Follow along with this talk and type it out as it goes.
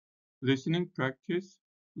Listening practice,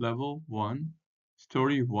 level 1,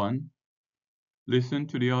 story 1. Listen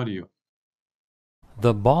to the audio.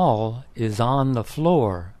 The ball is on the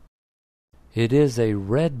floor. It is a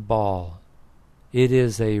red ball. It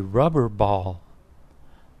is a rubber ball.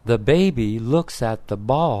 The baby looks at the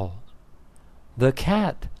ball. The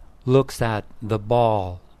cat looks at the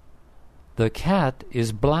ball. The cat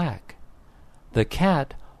is black. The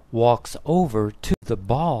cat walks over to the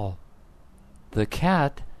ball. The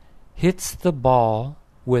cat hits the ball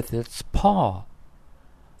with its paw.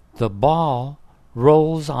 The ball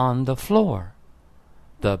rolls on the floor.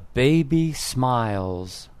 The baby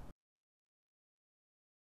smiles.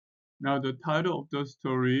 Now the title of the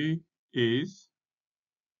story is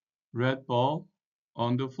Red Ball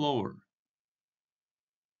on the Floor.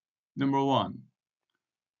 Number 1.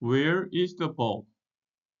 Where is the ball?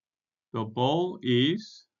 The ball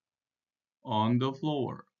is on the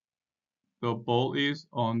floor. The ball is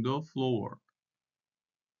on the floor.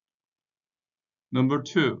 Number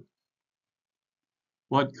 2.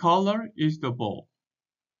 What color is the ball?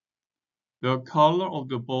 The color of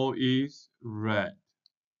the ball is red.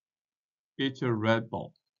 It's a red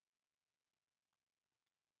ball.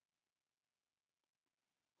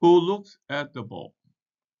 Who looks at the ball?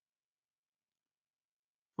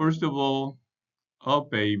 First of all, a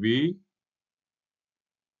baby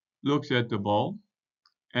looks at the ball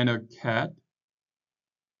and a cat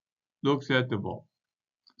looks at the ball.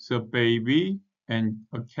 So baby and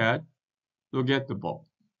a cat look at the ball.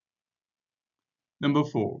 Number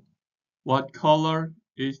 4. What color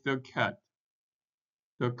is the cat?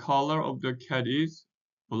 The color of the cat is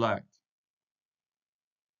black.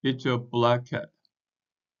 It's a black cat.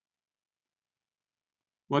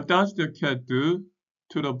 What does the cat do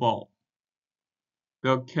to the ball?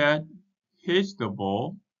 The cat hits the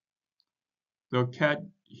ball. The cat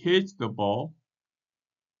hits the ball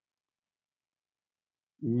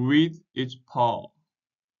with its paw.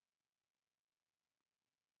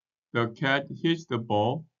 The cat hits the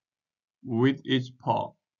ball with its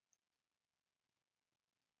paw.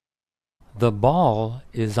 The ball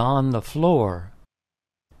is on the floor.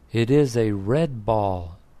 It is a red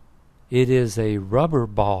ball. It is a rubber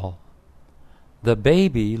ball. The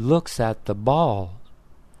baby looks at the ball.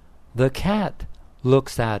 The cat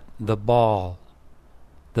looks at the ball.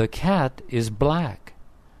 The cat is black.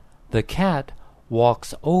 The cat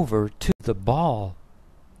walks over to the ball.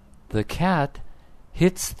 The cat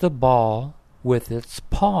hits the ball with its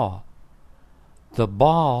paw. The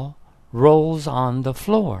ball rolls on the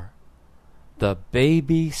floor. The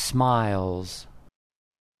baby smiles.